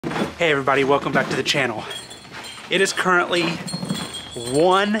Hey everybody, welcome back to the channel. It is currently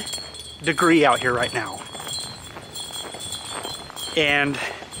 1 degree out here right now. And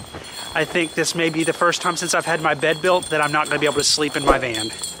I think this may be the first time since I've had my bed built that I'm not going to be able to sleep in my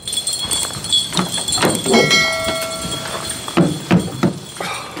van.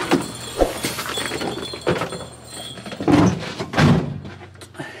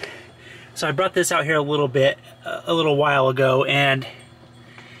 So I brought this out here a little while ago, and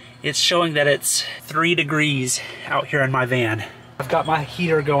it's showing that it's 3 degrees out here in my van. I've got my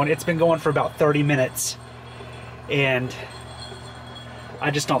heater going. It's been going for about 30 minutes, and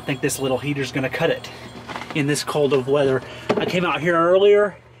I just don't think this little heater's gonna cut it in this cold of weather. I came out here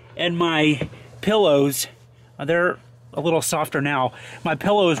earlier, and my pillows, they're a little softer now. My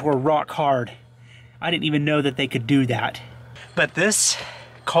pillows were rock hard. I didn't even know that they could do that. But this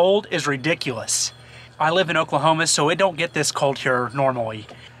cold is ridiculous. I live in Oklahoma, so it don't get this cold here normally.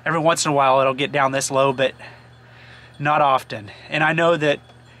 Every once in a while it'll get down this low, but not often. And I know that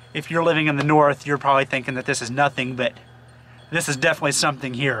if you're living in the north, you're probably thinking that this is nothing, but this is definitely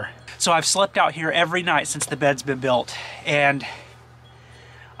something here. So I've slept out here every night since the bed's been built, and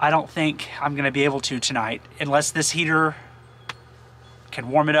I don't think I'm gonna be able to tonight unless this heater can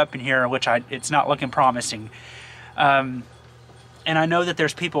warm it up in here, which it's not looking promising. And I know that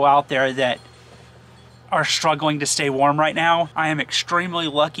there's people out there that are struggling to stay warm right now. I am extremely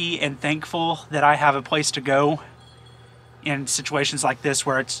lucky and thankful that I have a place to go in situations like this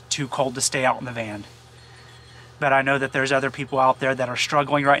where it's too cold to stay out in the van. But I know that there's other people out there that are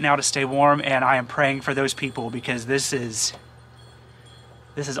struggling right now to stay warm, and I am praying for those people because this is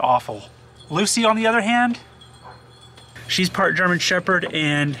awful. Lucy, on the other hand, she's part German Shepherd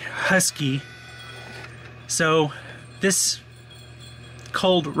and Husky. So this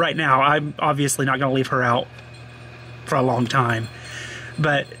cold right now, I'm obviously not going to leave her out for a long time,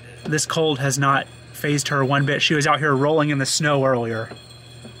 but this cold has not fazed her one bit. She was out here rolling in the snow earlier.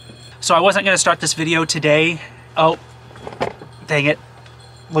 So I wasn't going to start this video today. Oh, dang it.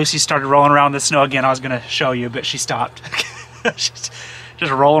 Lucy started rolling around in the snow again. I was going to show you, but she stopped. She's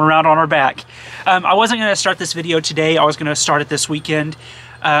just rolling around on her back. I wasn't going to start this video today. I was going to start it this weekend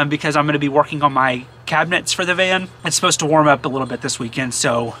because I'm going to be working on my cabinets for the van. It's supposed to warm up a little bit this weekend,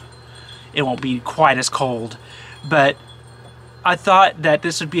 so it won't be quite as cold. But I thought that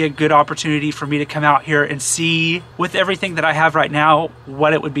this would be a good opportunity for me to come out here and see, with everything that I have right now,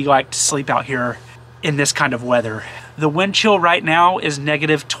 what it would be like to sleep out here in this kind of weather. The wind chill right now is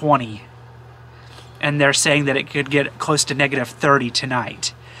 -20, and they're saying that it could get close to -30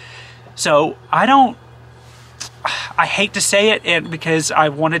 tonight. So I hate to say it, and because I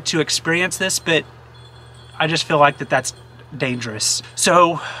wanted to experience this, but I just feel like that's dangerous.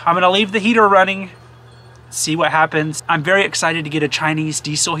 So I'm gonna leave the heater running, see what happens. I'm very excited to get a Chinese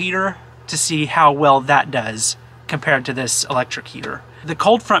diesel heater to see how well that does compared to this electric heater. The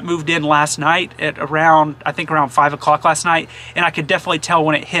cold front moved in last night at around 5 o'clock last night, and I could definitely tell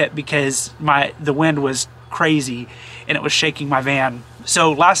when it hit because the wind was crazy and it was shaking my van.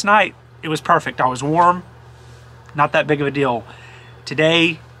 So last night it was perfect. I was warm, not that big of a deal.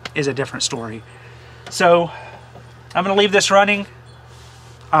 Today is a different story. So I'm gonna leave this running.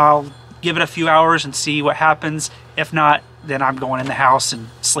 I'll give it a few hours and see what happens. If not, then I'm going in the house and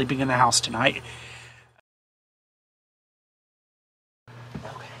sleeping in the house tonight.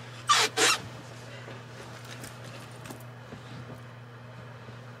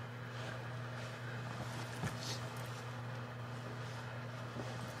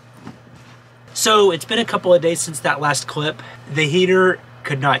 So it's been a couple of days since that last clip. The heater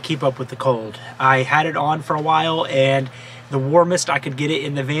could not keep up with the cold. I had it on for a while, and the warmest I could get it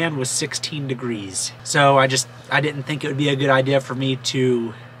in the van was 16 degrees. So I didn't think it would be a good idea for me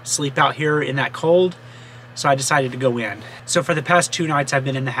to sleep out here in that cold, so I decided to go in. So for the past 2 nights I've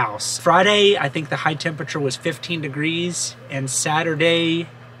been in the house. Friday, I think the high temperature was 15 degrees, and Saturday,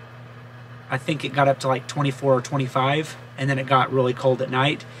 I think it got up to like 24 or 25, and then it got really cold at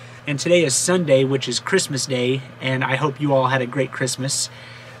night. And today is Sunday, which is Christmas Day, and I hope you all had a great Christmas.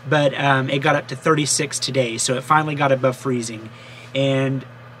 But it got up to 36 today, so it finally got above freezing. And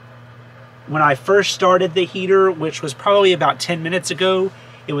when I first started the heater, which was probably about 10 minutes ago,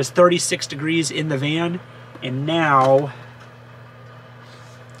 it was 36 degrees in the van, and now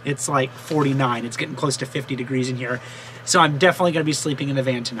it's like 49. It's getting close to 50 degrees in here. So I'm definitely going to be sleeping in the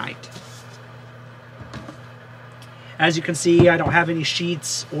van tonight. As you can see, I don't have any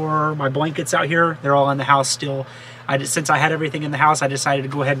sheets or my blankets out here. They're all in the house still. Since I had everything in the house, I decided to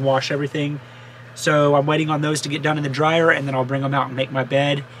go ahead and wash everything. So I'm waiting on those to get done in the dryer, and then I'll bring them out and make my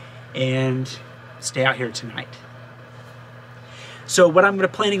bed and stay out here tonight. So what I'm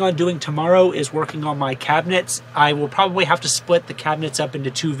planning on doing tomorrow is working on my cabinets. I will probably have to split the cabinets up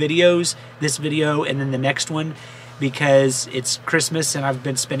into 2 videos, this video and then the next one, because it's Christmas and I've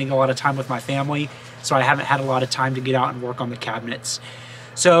been spending a lot of time with my family, so I haven't had a lot of time to get out and work on the cabinets.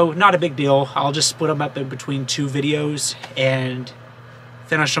 So not a big deal. I'll just split them up in between 2 videos and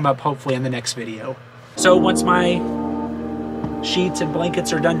finish them up hopefully in the next video. So once my sheets and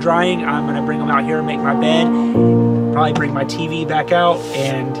blankets are done drying, I'm gonna bring them out here and make my bed. Probably bring my TV back out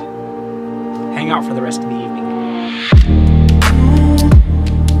and hang out for the rest of the evening.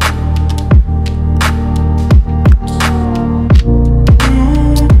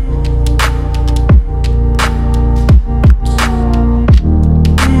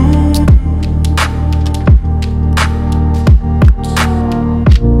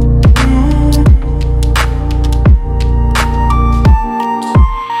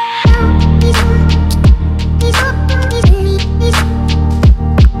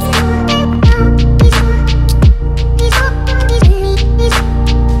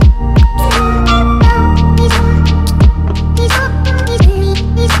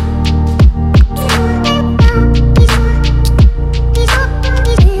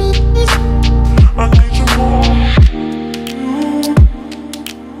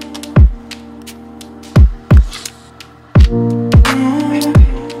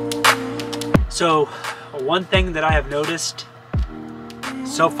 So one thing that I have noticed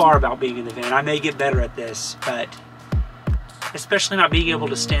so far about being in the van, I may get better at this, but especially not being able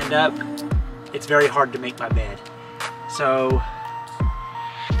to stand up, it's very hard to make my bed. So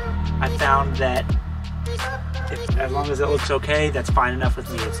I found that as long as it looks okay, that's fine enough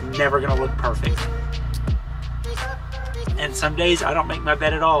with me. It's never gonna look perfect. And some days I don't make my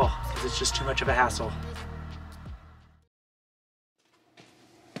bed at all because it's just too much of a hassle.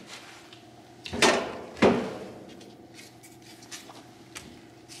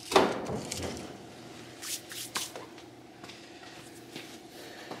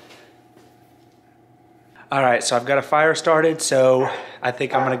 All right, so I've got a fire started, so I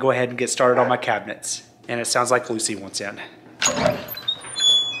think I'm gonna go ahead and get started on my cabinets. And it sounds like Lucy wants in.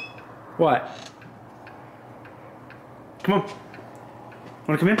 What? Come on.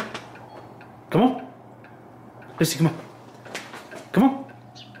 Wanna come in? Come on. Lucy, come on. Come on.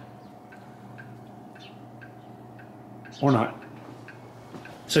 Or not.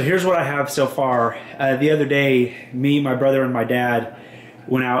 So here's what I have so far. The other day, me, my brother, and my dad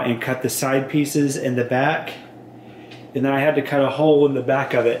went out and cut the side pieces in the back, and then I had to cut a hole in the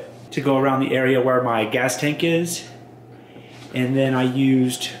back of it to go around the area where my gas tank is, and then I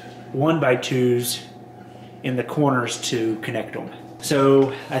used 1x2s in the corners to connect them.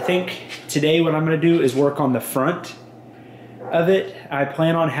 So I think today what I'm going to do is work on the front of it. I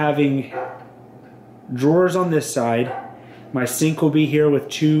plan on having drawers on this side. My sink will be here with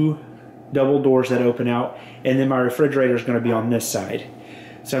 2 double doors that open out, and then my refrigerator is going to be on this side.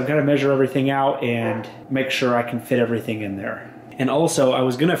 So I've got to measure everything out and make sure I can fit everything in there. And also I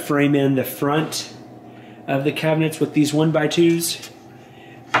was going to frame in the front of the cabinets with these 1x2s,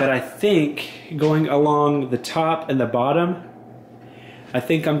 but I think going along the top and the bottom, I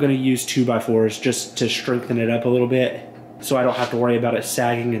think I'm going to use 2x4s just to strengthen it up a little bit so I don't have to worry about it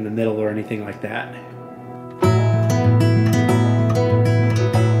sagging in the middle or anything like that.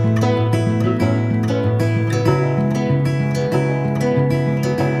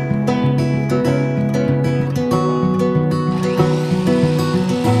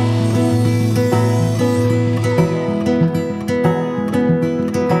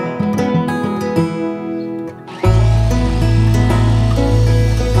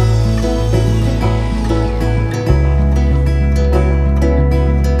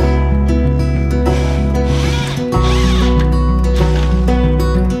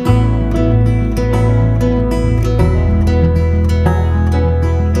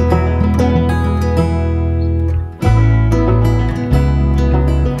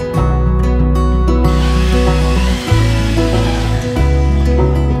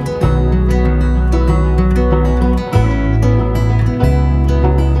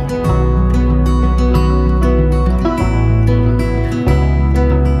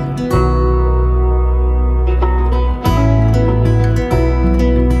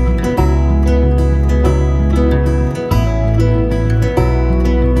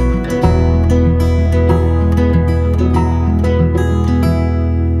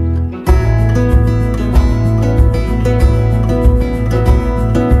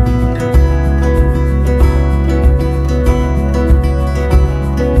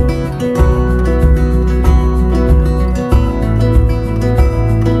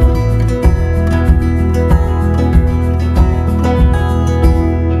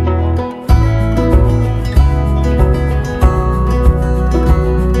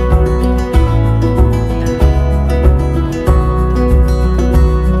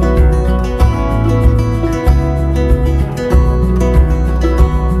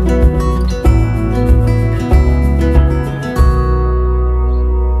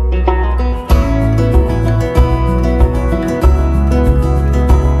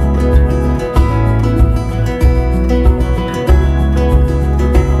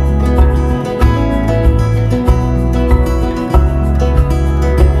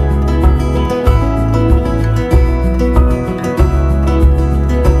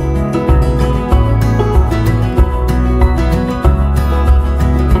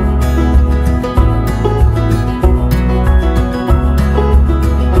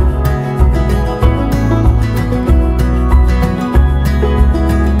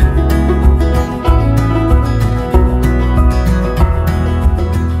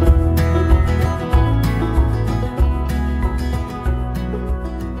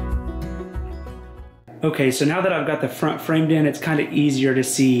 Okay, so now that I've got the front framed in, it's kind of easier to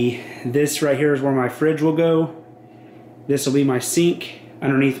see. This right here is where my fridge will go. This will be my sink,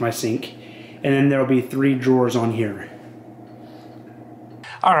 underneath my sink. And then there'll be 3 drawers on here.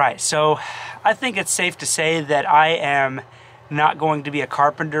 All right, so I think it's safe to say that I am not going to be a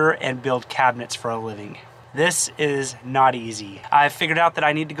carpenter and build cabinets for a living. This is not easy. I figured out that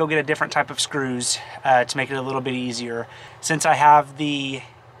I need to go get a different type of screws to make it a little bit easier. Since I have the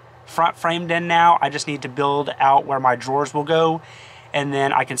front framed in now, I just need to build out where my drawers will go, and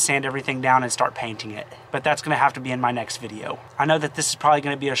then I can sand everything down and start painting it. But that's gonna have to be in my next video. I know that this is probably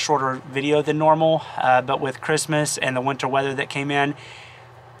gonna be a shorter video than normal, but with Christmas and the winter weather that came in,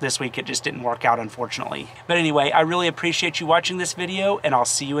 this week it just didn't work out, unfortunately. But anyway, I really appreciate you watching this video, and I'll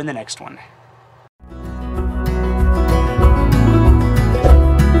see you in the next one.